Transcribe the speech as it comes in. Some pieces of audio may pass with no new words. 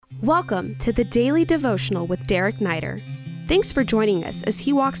Welcome to the Daily Devotional with Derek Neider. Thanks for joining us as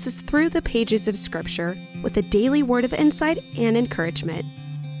he walks us through the pages of Scripture with a daily word of insight and encouragement.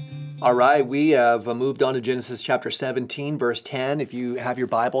 All right, we have moved on to Genesis chapter 17, verse 10. If you have your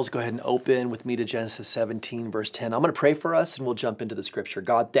Bibles, go ahead and open with me to Genesis 17, verse 10. I'm going to pray for us and we'll jump into the Scripture.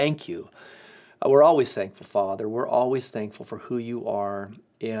 God, thank you. We're always thankful, Father. We're always thankful for who you are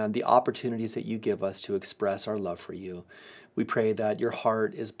and the opportunities that you give us to express our love for you. We pray that your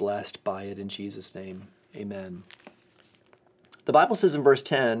heart is blessed by it in Jesus' name. Amen. The Bible says in verse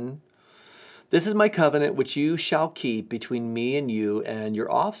 10, "This is my covenant which you shall keep between me and you and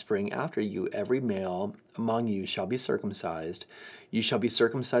your offspring after you. Every male among you shall be circumcised. You shall be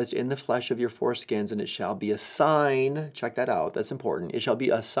circumcised in the flesh of your foreskins, and it shall be a sign," check that out, that's important, "it shall be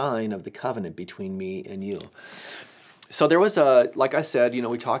a sign of the covenant between me and you." So there was like I said,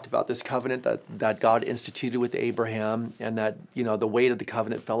 we talked about this covenant that God instituted with Abraham, and that, the weight of the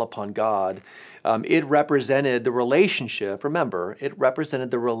covenant fell upon God. It represented the relationship, remember, it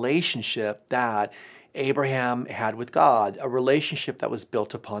represented the relationship that Abraham had with God, a relationship that was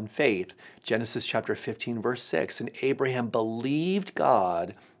built upon faith. Genesis chapter 15, verse 6, "And Abraham believed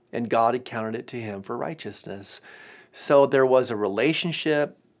God, and God accounted it to him for righteousness." So there was a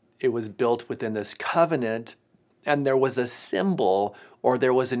relationship, it was built within this covenant, and there was a symbol, or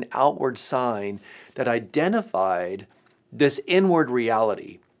there was an outward sign that identified this inward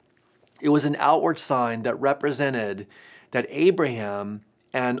reality. It was an outward sign that represented that Abraham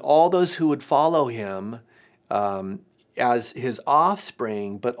and all those who would follow him as his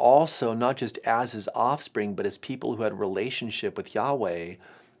offspring, but also not just as his offspring, but as people who had relationship with Yahweh,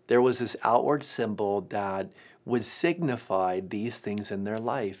 there was this outward symbol that would signify these things in their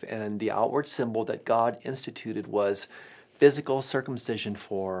life. And the outward symbol that God instituted was physical circumcision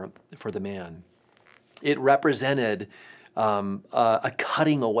for the man. It represented a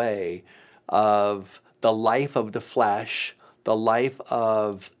cutting away of the life of the flesh, the life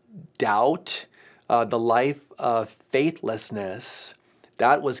of doubt, the life of faithlessness.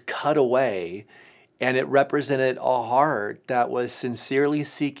 That was cut away. And it represented a heart that was sincerely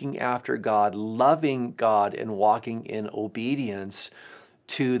seeking after God, loving God, and walking in obedience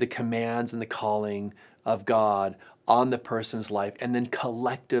to the commands and the calling of God on the person's life, and then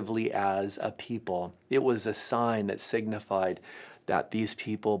collectively as a people. It was a sign that signified that these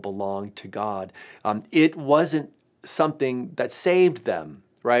people belonged to God. It wasn't something that saved them.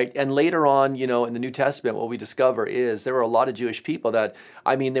 Right? And later on, in the New Testament, what we discover is there were a lot of Jewish people that,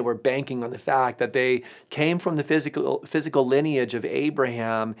 they were banking on the fact that they came from the physical lineage of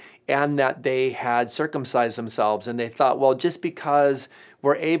Abraham, and that they had circumcised themselves. And they thought, well, just because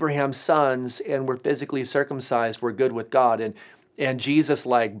we're Abraham's sons and we're physically circumcised, we're good with God. And Jesus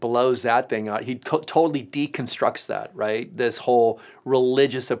blows that thing out. He totally deconstructs that, right? This whole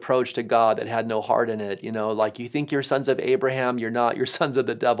religious approach to God that had no heart in it. You think you're sons of Abraham, you're not, you're sons of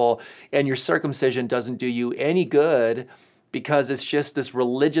the devil, and your circumcision doesn't do you any good because it's just this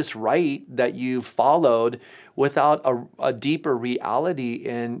religious rite that you've followed without a deeper reality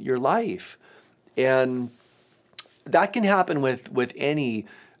in your life. And that can happen with any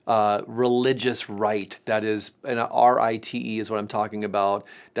religious rite, that is, and R-I-T-E is what I'm talking about,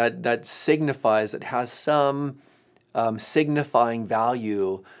 that signifies, that has some signifying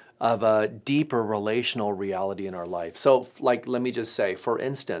value of a deeper relational reality in our life. So let me just say, for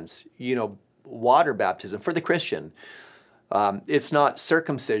instance, water baptism for the Christian, it's not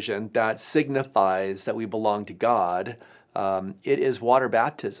circumcision that signifies that we belong to God. It is water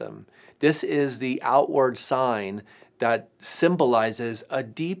baptism. This is the outward sign that symbolizes a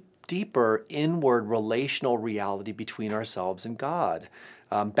deeper inward relational reality between ourselves and God.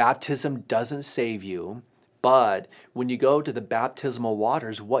 Baptism doesn't save you, but when you go to the baptismal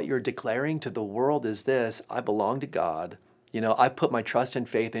waters, what you're declaring to the world is this: I belong to God. I've put my trust and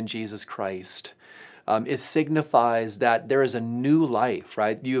faith in Jesus Christ. It signifies that there is a new life,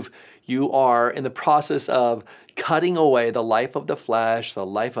 right? You are in the process of cutting away the life of the flesh, the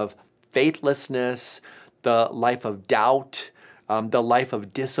life of faithlessness, the life of doubt, the life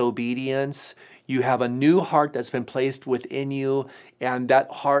of disobedience. You have a new heart that's been placed within you, and that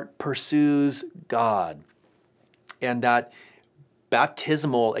heart pursues God. And that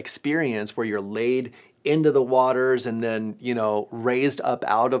baptismal experience where you're laid into the waters and then, raised up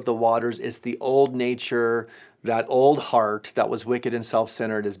out of the waters, is the old nature, that old heart that was wicked and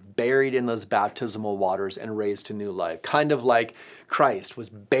self-centered is buried in those baptismal waters and raised to new life. Kind of like Christ was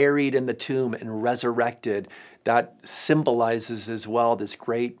buried in the tomb and resurrected. That symbolizes as well this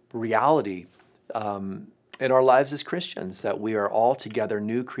great reality in our lives as Christians, that we are all together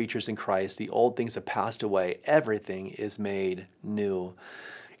new creatures in Christ. The old things have passed away. Everything is made new.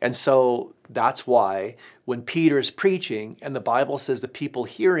 And so that's why when Peter's preaching and the Bible says the people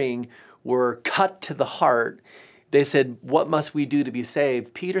hearing were cut to the heart, they said, what must we do to be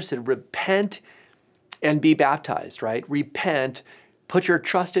saved? Peter said, repent and be baptized, right? Repent, put your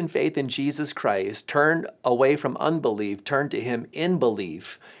trust and faith in Jesus Christ, turn away from unbelief, turn to him in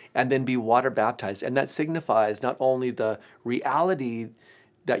belief, and then be water baptized. And that signifies not only the reality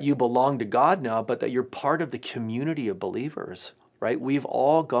that you belong to God now, but that you're part of the community of believers, right? We've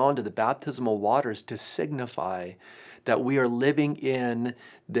all gone to the baptismal waters to signify that we are living in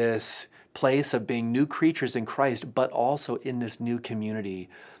this place of being new creatures in Christ, but also in this new community,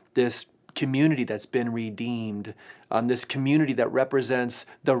 this community that's been redeemed, this community that represents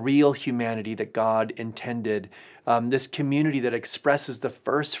the real humanity that God intended, this community that expresses the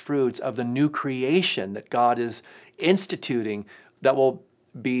first fruits of the new creation that God is instituting that will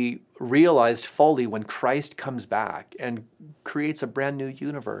be realized fully when Christ comes back and creates a brand new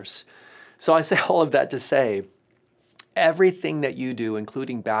universe. So I say all of that to say, everything that you do,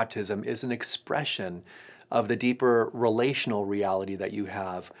 including baptism, is an expression of the deeper relational reality that you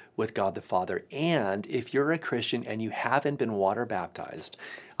have with God the Father. And if you're a Christian and you haven't been water baptized,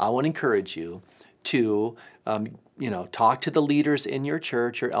 I want to encourage you to talk to the leaders in your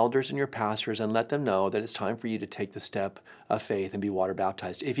church, your elders and your pastors, and let them know that it's time for you to take the step of faith and be water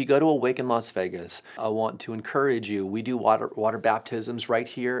baptized. If you go to Awaken Las Vegas, I want to encourage you. We do water baptisms right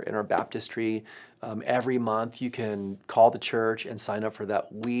here in our baptistry every month. You can call the church and sign up for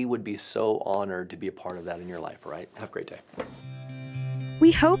that. We would be so honored to be a part of that in your life, all right? Have a great day.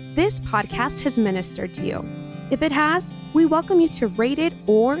 We hope this podcast has ministered to you. If it has, we welcome you to rate it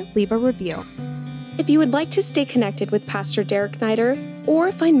or leave a review. If you would like to stay connected with Pastor Derek Neider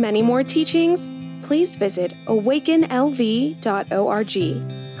or find many more teachings, please visit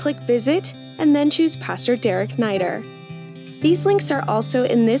awakenlv.org. Click Visit and then choose Pastor Derek Neider. These links are also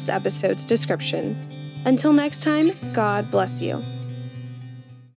in this episode's description. Until next time, God bless you.